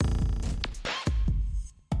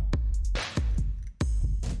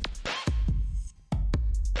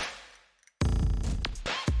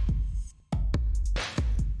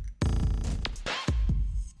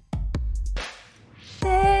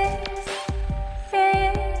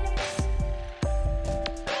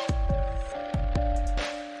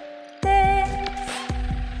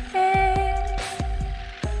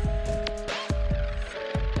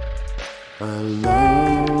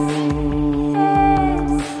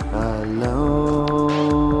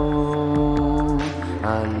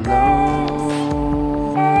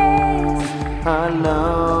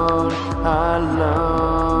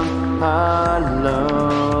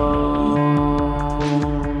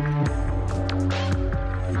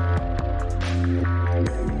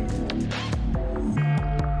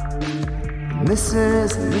Mrs.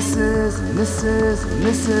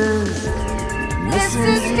 This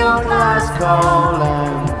is your last call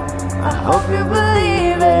and I hope you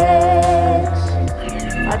believe it.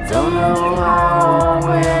 I don't know how or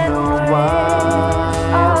when or why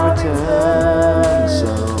I'll return.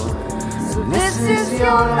 So this is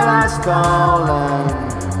your last call and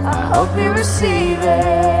I hope you receive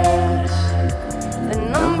it. The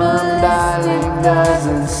number dialing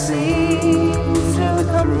doesn't seem to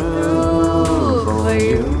come through for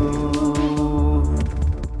you.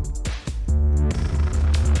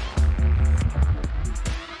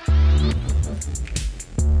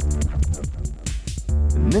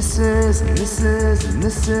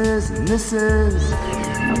 Mrs.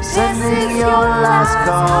 I'm sending your last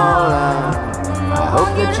call and I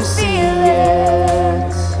hope that you see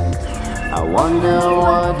it. I wonder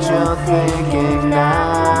what you're thinking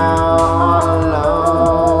now all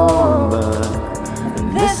alone, but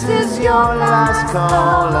this is your last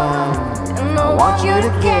call and I want you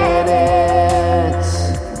to get it.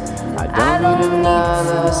 I don't need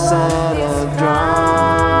another set of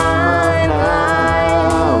drama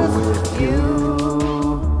now with you.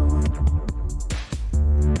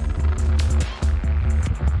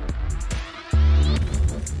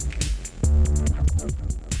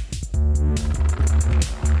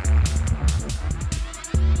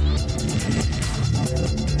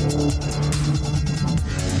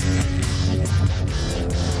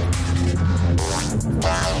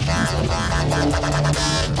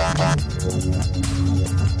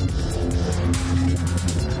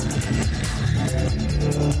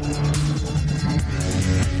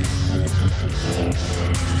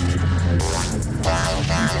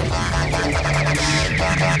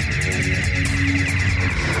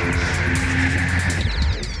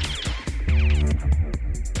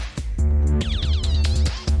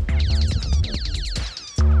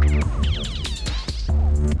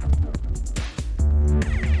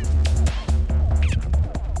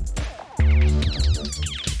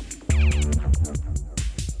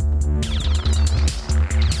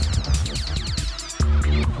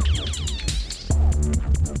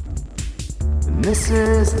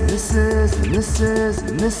 Mrs. This is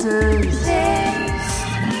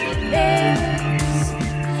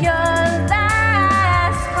your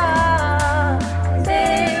last call.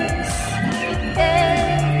 This is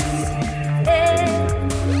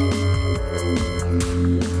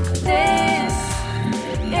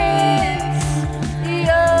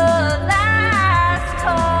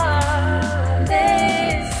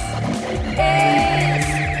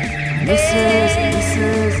your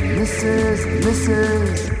last call.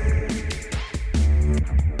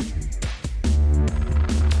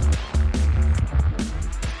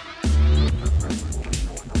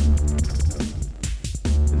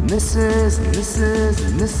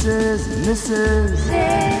 This is Mrs.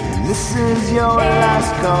 This is your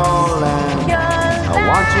last call and I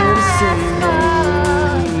want you to see me.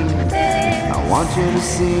 I want you to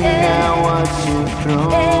see now what you've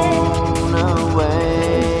thrown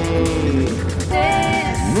away.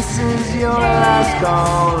 This is your last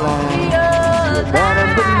call and you better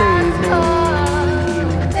believe me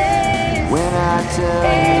when I tell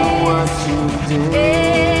you what you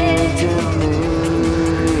did to me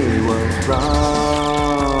was wrong.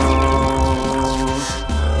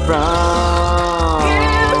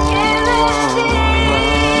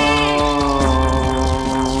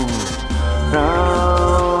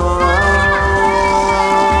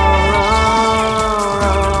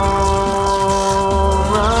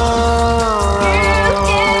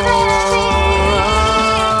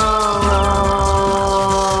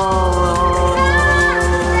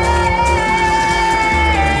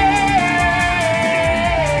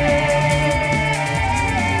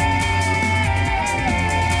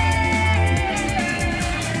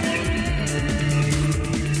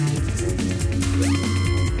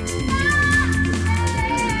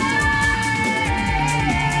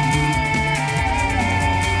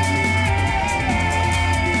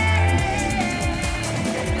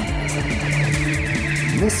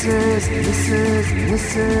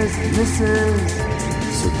 Mrs.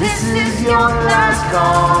 So this is your last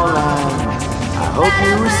call and I hope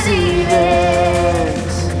you receive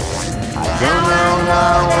it. I don't know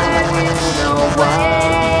how or when or why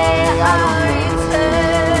I don't know.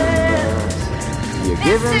 You're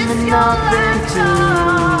giving me nothing to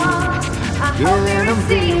giving them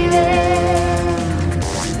feeling.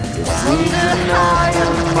 It seems you're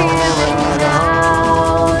nothing more at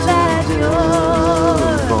all that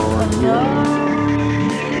you're for you.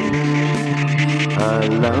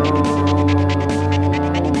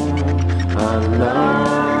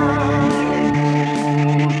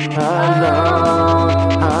 Alone.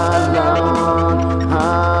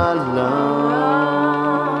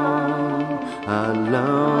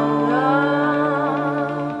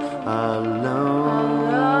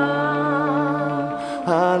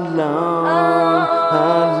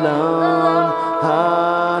 alone, alone.